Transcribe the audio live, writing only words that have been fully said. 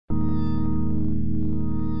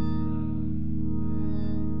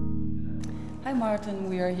Hi Maarten,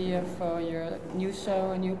 we are here for your new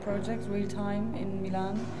show, a new project, Real Time in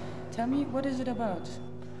Milan. Tell me, what is it about?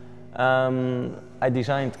 I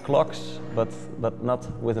designed clocks, but not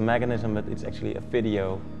with a mechanism, but it's actually a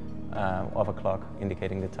video of a clock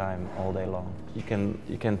indicating the time all day long. You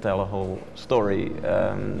can tell a whole story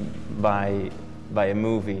by a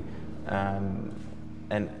movie,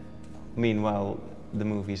 and meanwhile the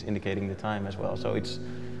movie is indicating the time as well. So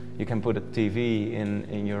you can put a TV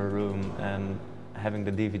in your room and having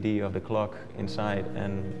the DVD of the clock inside,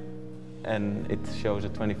 and it shows a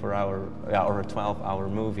 24-hour or a 12-hour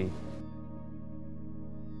movie.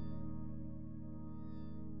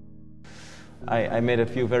 I made a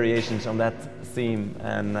few variations on that theme,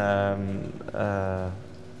 and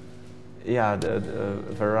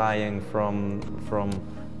varying from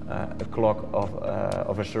a clock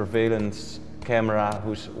of a surveillance camera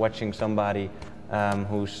who's watching somebody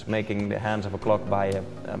who's making the hands of a clock by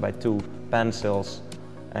two pencils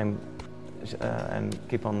and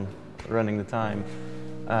keep on running the time.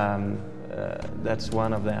 That's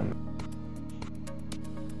one of them.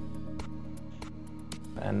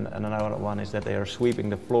 And another one is that they are sweeping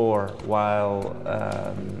the floor while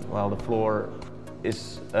the floor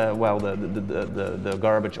is the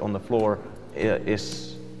garbage on the floor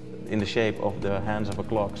is in the shape of the hands of a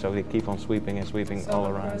clock. So they keep on sweeping and sweeping all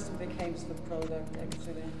around. So the person becomes the product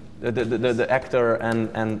actually. The actor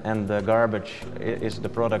and the garbage is the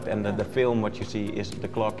product, and the film what you see is the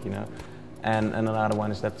clock, you know. And another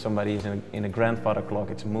one is that somebody is in a grandfather clock.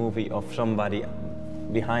 It's a movie of somebody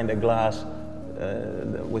behind a glass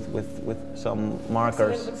with some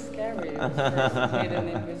markers. It's a little bit scary. Hidden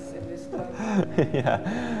in this clock. Yeah,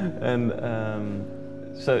 and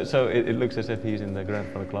so it looks as if he's in the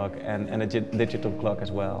grandfather clock and a digital clock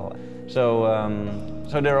as well. So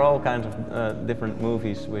there are all kinds of different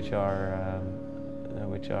movies which are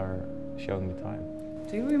showing the time.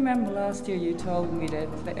 Do you remember last year you told me that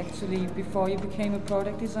actually before you became a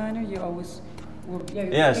product designer you always were...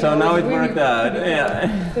 Yeah, so now it worked out.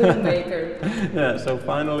 Yeah. Filmmaker. Yeah, so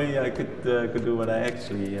finally I could do what I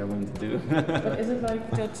actually want to do. But is it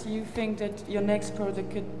like that you think that your next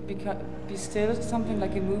project could be still something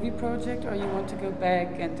like a movie project, or you want to go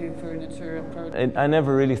back and do furniture project? I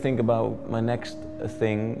never really think about my next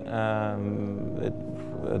thing,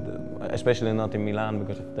 especially not in Milan,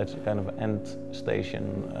 because that's a kind of end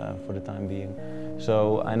station for the time being.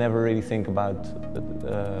 So I never really think about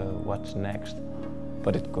what's next.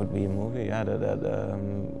 But it could be a movie, yeah.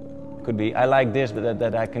 Could be. I like this,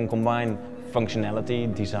 that I can combine functionality,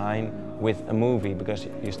 design with a movie, because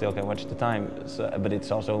you still can watch the time. So, but it's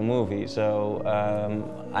also a movie. So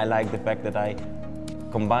I like the fact that I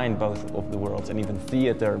combine both of the worlds, and even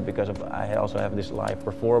theater, because I also have this live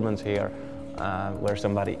performance here, where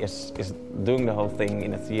somebody is doing the whole thing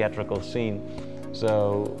in a theatrical scene.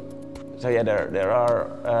 So yeah, there are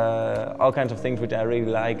all kinds of things which I really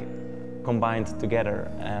like combined together,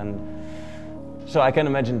 and so I can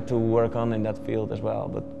imagine to work on in that field as well,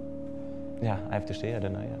 but yeah, I have to see, I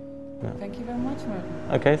don't know yet. Yeah. Thank you very much,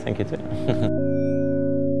 Maarten. Okay, thank you too.